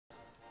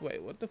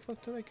Wait, what the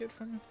fuck did I get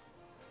from him?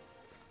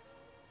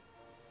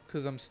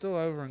 Because I'm still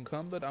over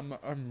encumbered. I'm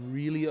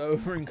really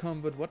over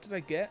encumbered. What did I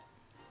get?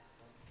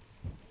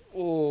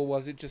 Or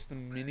was it just the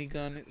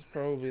minigun? It was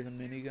probably the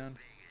minigun.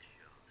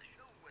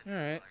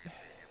 Alright.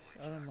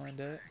 I don't mind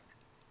that.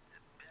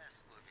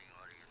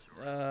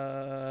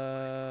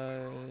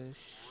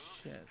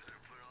 Shit.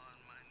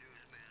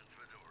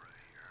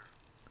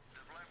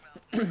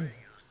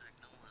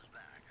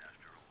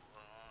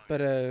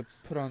 Better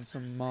put on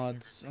some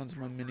mods onto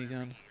my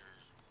minigun.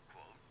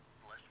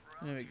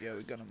 There we go,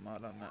 we got a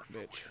mod on that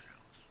bitch.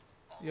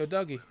 Yo,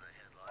 Dougie.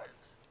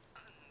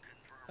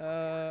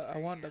 I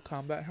want the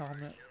combat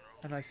helmet,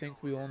 and I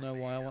think we all know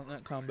why I want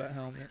that combat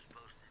helmet.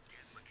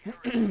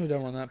 I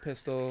don't want that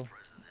pistol.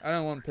 I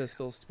don't want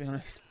pistols, to be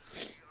honest.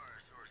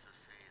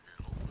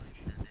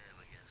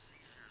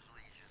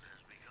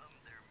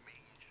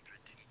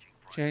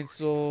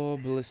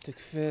 Chainsaw, ballistic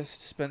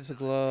fist, Spencer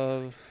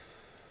glove.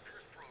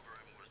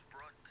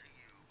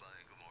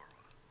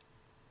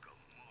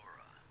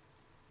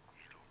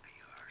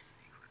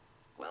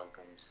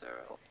 Welcome,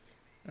 sir.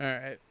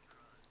 Alright.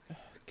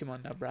 Come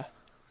on now, bruh.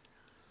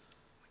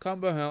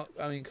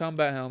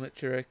 Combat helmet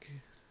trick.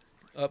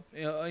 Up,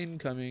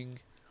 incoming.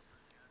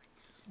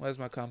 Where's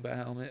my combat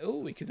helmet? Oh,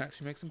 we can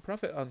actually make some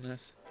profit on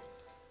this.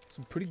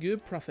 Some pretty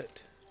good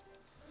profit.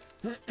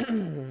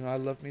 I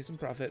love me some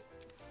profit.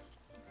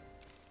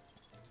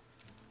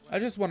 I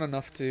just want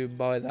enough to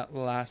buy that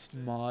last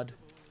mod.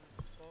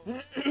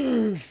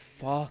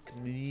 Fuck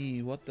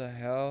me, what the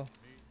hell?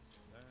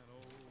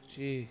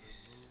 Jeez.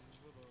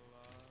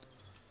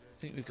 I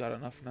think we got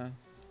enough now.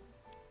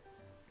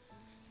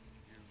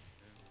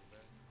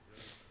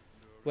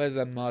 Where's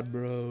that mod,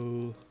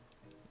 bro?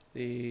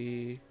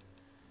 The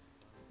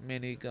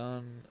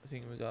minigun. I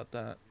think we got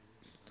that.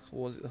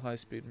 Or was it the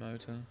high-speed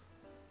motor?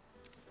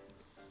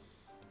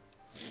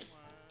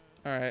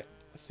 Alright,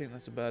 I think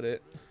that's about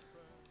it.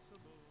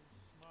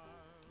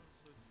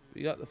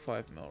 We got the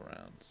 5mm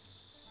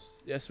rounds.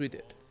 Yes, we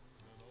did.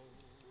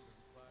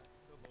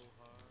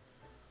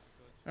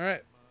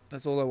 Alright,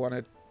 that's all I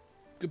wanted.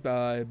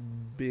 Goodbye,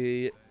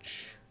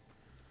 bitch.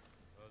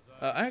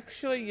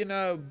 Actually, you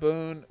know,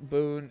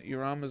 Boone,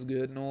 your armor's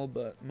good and all,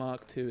 but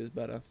Mark II is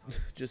better.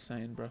 Just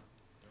saying, bro.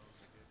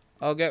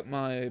 I'll get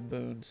my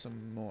Boone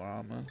some more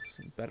armor,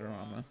 some better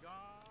armor.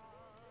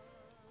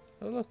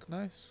 Oh, look,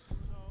 nice.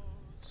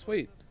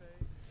 Sweet.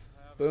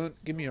 Boone,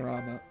 give me your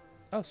armor.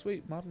 Oh,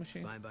 sweet, mod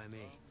machine. Fine by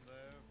me.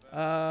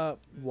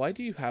 Why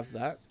do you have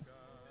that?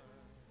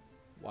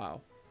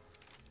 Wow.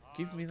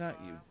 Give me that,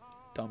 you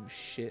dumb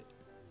shit.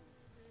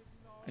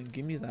 And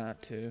give me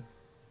that, too.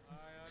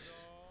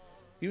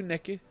 You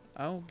Nicky,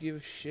 I don't give a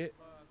shit.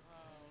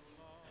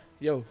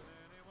 Yo.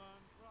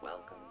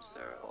 Welcome,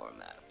 sir or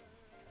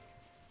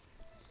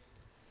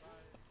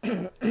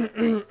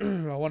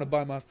I want to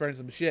buy my friend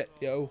some shit,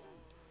 yo.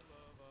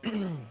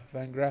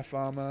 Van Graff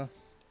armor.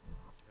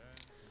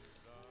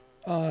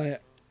 Oh, yeah.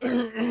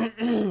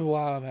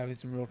 Wow, I'm having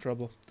some real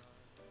trouble.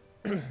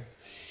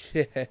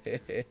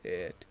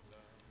 Shit.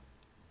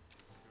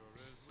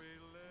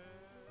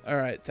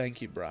 Alright,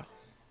 thank you, brah.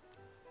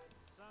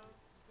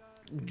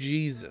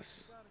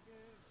 Jesus.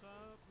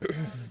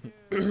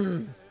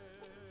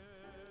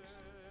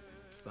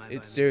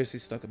 It's seriously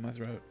stuck in my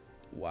throat.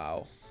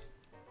 Wow.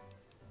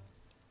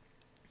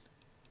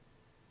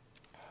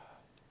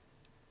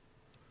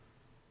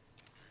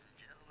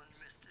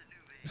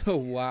 Oh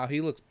wow,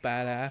 he looks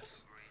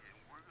badass.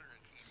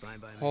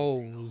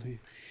 Holy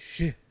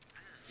shit.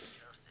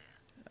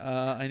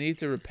 I need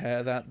to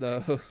repair that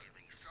though. I'd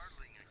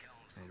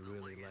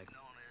really like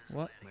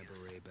What? my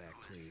beret back,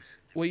 please.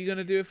 What are you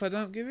gonna do if I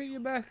don't give it you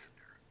back?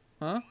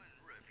 Huh?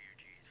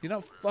 You're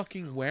not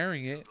fucking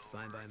wearing it.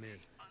 Fine by me.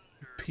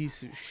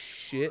 Piece of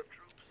shit.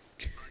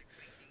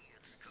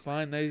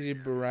 Fine, there's your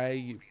beret,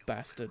 you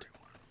bastard.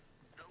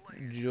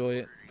 Enjoy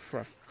it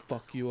before I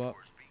fuck you up.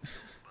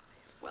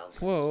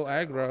 Whoa,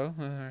 aggro.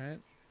 Alright.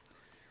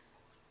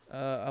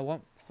 I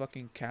want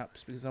fucking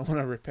caps because I want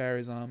to repair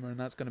his armor, and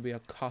that's gonna be a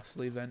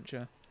costly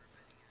venture.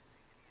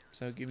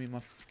 So give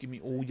me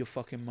all your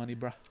fucking money,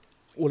 bruh.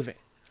 All of it.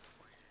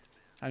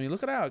 I mean,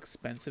 look at how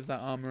expensive that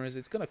armor is.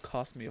 It's gonna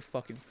cost me a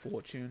fucking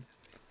fortune.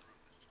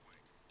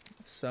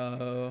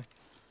 So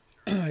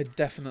I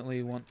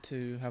definitely want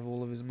to have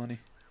all of his money.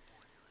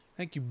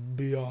 Thank you,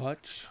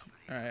 biatch.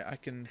 Alright, I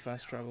can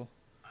fast travel.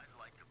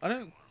 I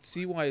don't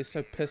see why he's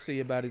so pissy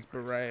about his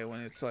beret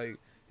when it's like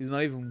he's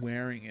not even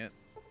wearing it.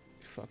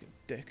 You fucking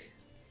dick.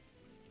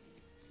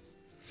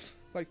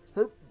 Like,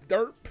 herp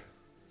derp.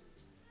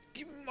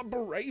 Give me my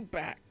beret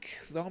back.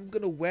 So I'm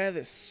gonna wear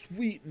this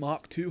sweet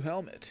Mark II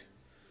helmet.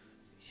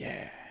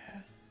 Yeah.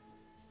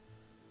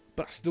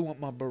 But I still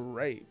want my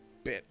beret,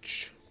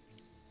 bitch.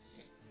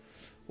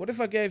 What if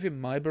I gave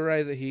him my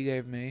beret that he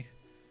gave me?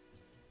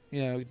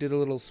 You know, did a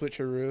little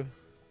switcheroo.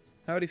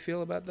 How would he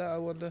feel about that, I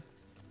wonder?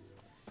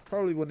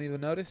 Probably wouldn't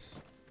even notice.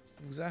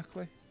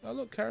 Exactly. Oh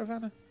look,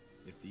 Caravana.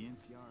 If the NCR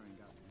ain't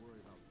got to worry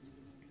about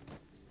seasoning.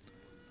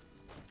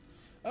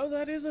 Oh,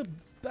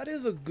 that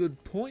is a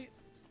good point.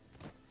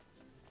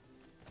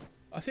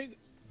 I think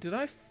Did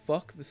I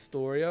fuck the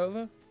story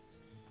over?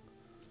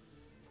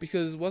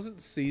 Because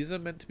wasn't Caesar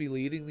meant to be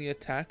leading the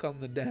attack on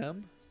the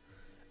dam?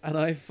 And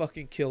I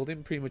fucking killed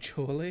him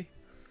prematurely?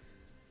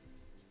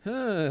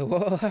 Huh,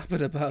 what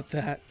happened about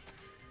that?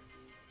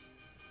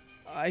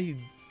 I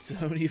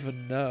don't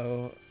even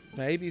know.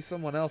 Maybe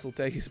someone else will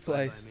take his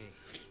place.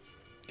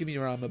 Give me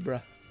your armor,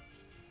 bruh.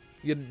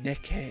 You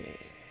neckhead.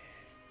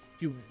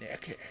 You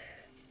neckhead.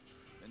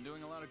 Been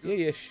doing a lot of good.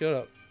 Yeah, shut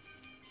up.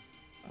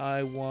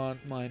 I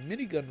want my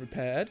minigun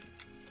repaired.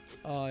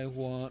 I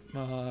want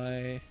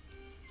my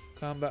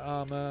combat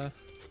armor.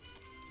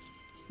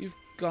 You've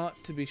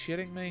got to be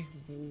shitting me.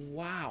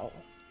 Wow.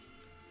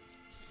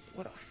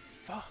 What a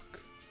fuck.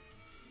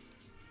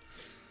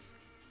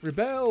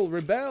 Rebel,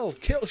 rebel,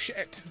 kill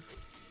shit.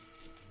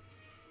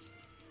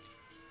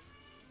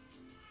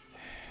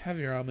 Have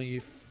your armor,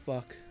 you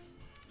fuck.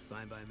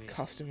 Fine by me.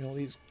 Costing me all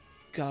these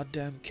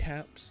goddamn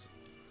caps.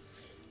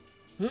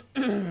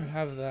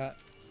 Have that.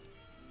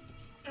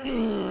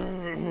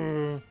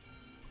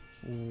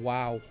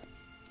 Wow.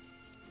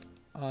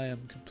 I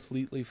am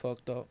completely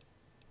fucked up.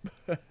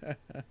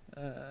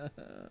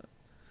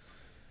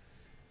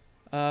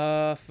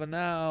 For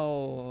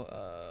now,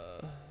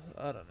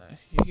 I don't know.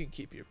 You can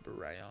keep your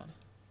beret on.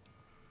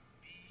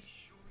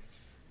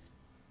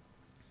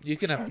 You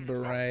can have the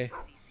beret.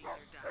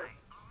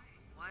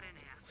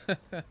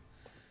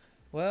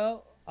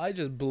 Well, I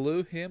just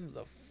blew him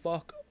the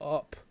fuck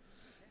up.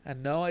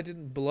 And no, I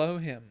didn't blow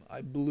him.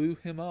 I blew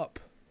him up.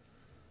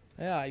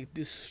 Yeah, I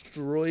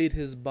destroyed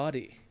his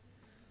body.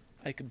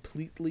 I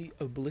completely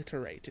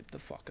obliterated the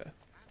fucker.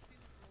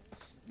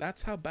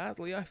 That's how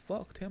badly I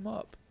fucked him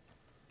up.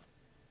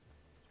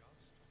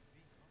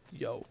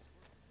 Yo.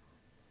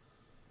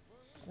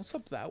 What's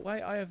up that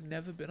way? I have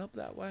never been up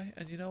that way.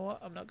 And you know what?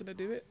 I'm not going to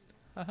do it.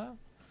 Haha.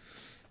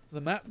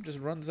 The map just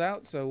runs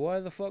out, so why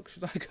the fuck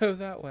should I go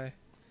that way?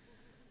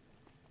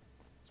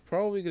 It's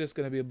probably just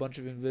going to be a bunch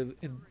of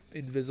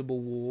invisible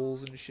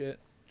walls and shit.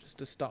 Just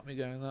to stop me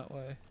going that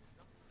way.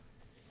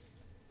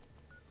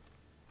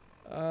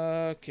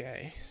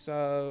 Okay,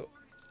 so...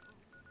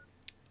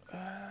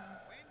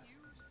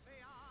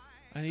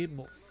 I need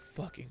more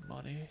fucking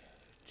money.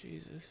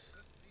 Jesus.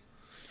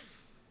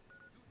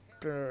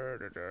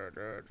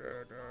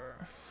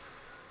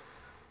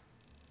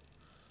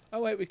 Oh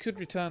wait, we could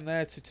return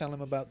there to tell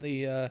him about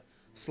the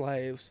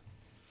slaves.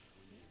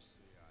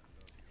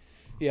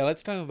 Yeah,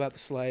 let's tell him about the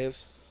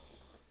slaves.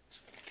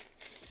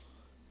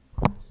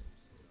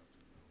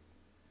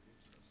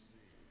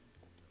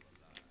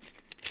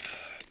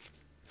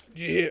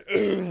 Yeah.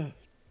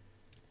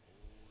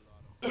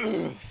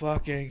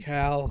 Fucking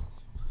hell.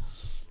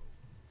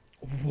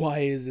 Why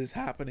is this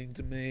happening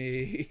to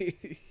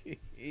me?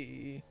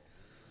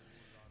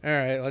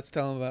 Alright, let's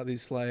tell him about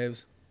these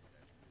slaves.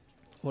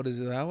 What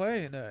is it, that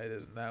way? No, it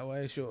isn't that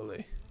way,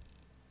 surely.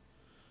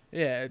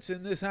 Yeah, it's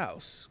in this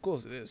house. Of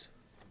course it is.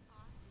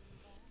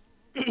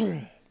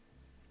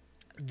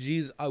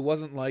 Jeez, I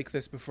wasn't like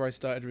this before I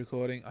started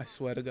recording. I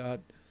swear to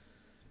God.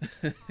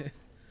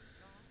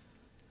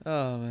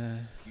 Oh,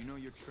 man. You know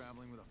you're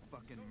traveling with a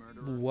fucking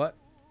murderer? What?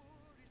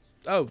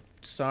 Oh,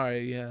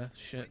 sorry. Yeah,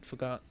 shit,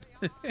 forgot.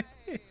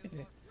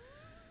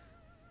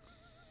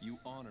 You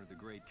honor the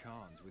great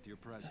Khans with your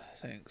presence.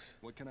 Thanks.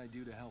 What can I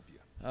do to help you?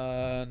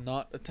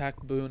 Not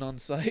attack Boone on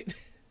sight.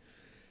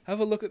 Have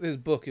a look at this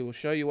book. It will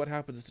show you what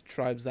happens to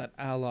tribes that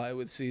ally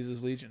with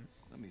Caesar's legion.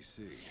 Let me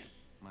see.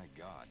 My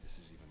God, this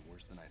is even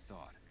worse than I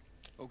thought.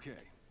 Okay,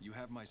 you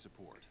have my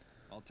support.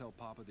 I'll tell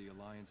Papa the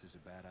alliance is a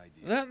bad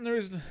idea. Then there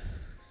is...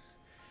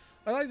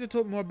 I'd like to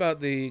talk more about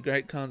the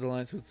Great Khan's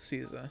alliance with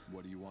Caesar.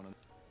 What do you want to...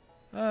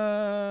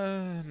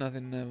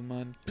 Nothing, never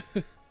mind.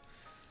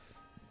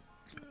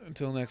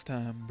 Until next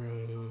time,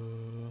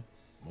 bro.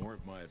 More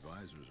of my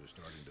advisors are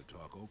starting to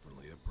talk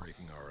openly of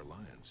breaking our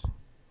alliance.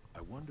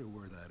 I wonder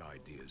where that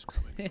idea is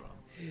coming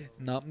from.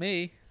 Not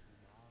me.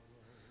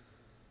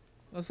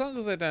 As long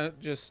as I don't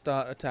just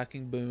start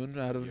attacking Boone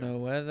out of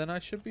nowhere, then I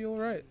should be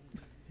alright.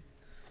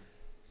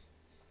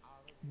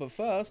 But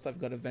first, I've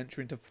got to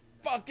venture into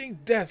fucking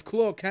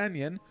Deathclaw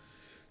Canyon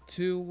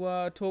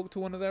to talk to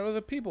one of their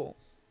other people.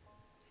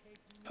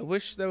 I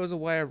wish there was a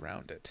way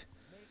around it.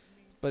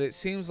 But it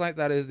seems like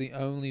that is the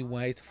only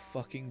way to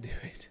fucking do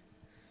it.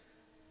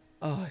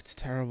 Oh, it's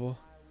terrible.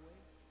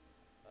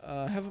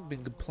 I haven't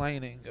been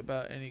complaining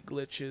about any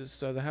glitches,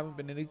 so there haven't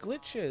been any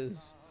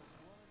glitches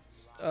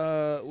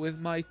with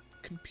my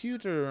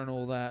computer and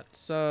all that.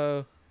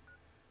 So,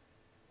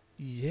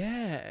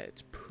 yeah,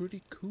 it's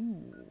pretty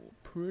cool.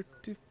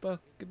 Pretty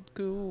fucking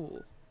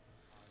cool.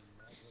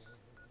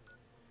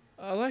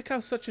 I like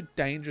how such a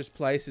dangerous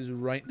place is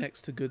right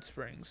next to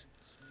Goodsprings.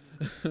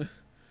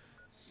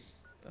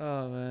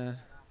 Oh, man.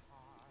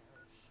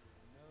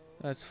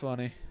 That's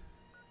funny.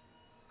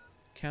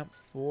 Camp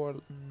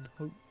Fort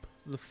Hope.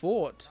 The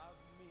fort.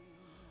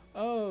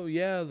 Oh,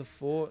 yeah, the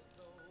fort.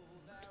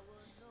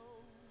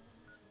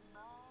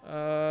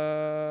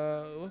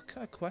 What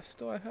kind of quest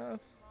do I have?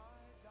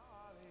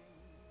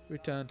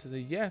 Return to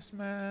the Yes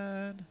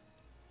Man.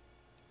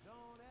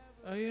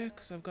 Oh, yeah,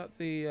 because I've got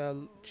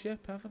the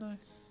chip, haven't I?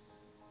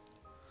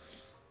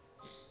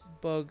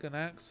 Bug an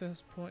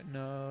access point?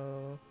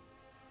 No.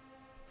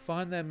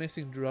 Find their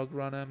missing drug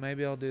runner.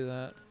 Maybe I'll do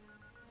that.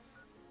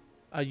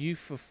 Are you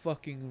for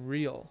fucking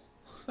real?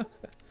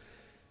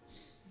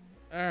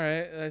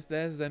 Alright,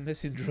 there's their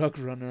missing drug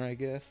runner, I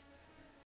guess.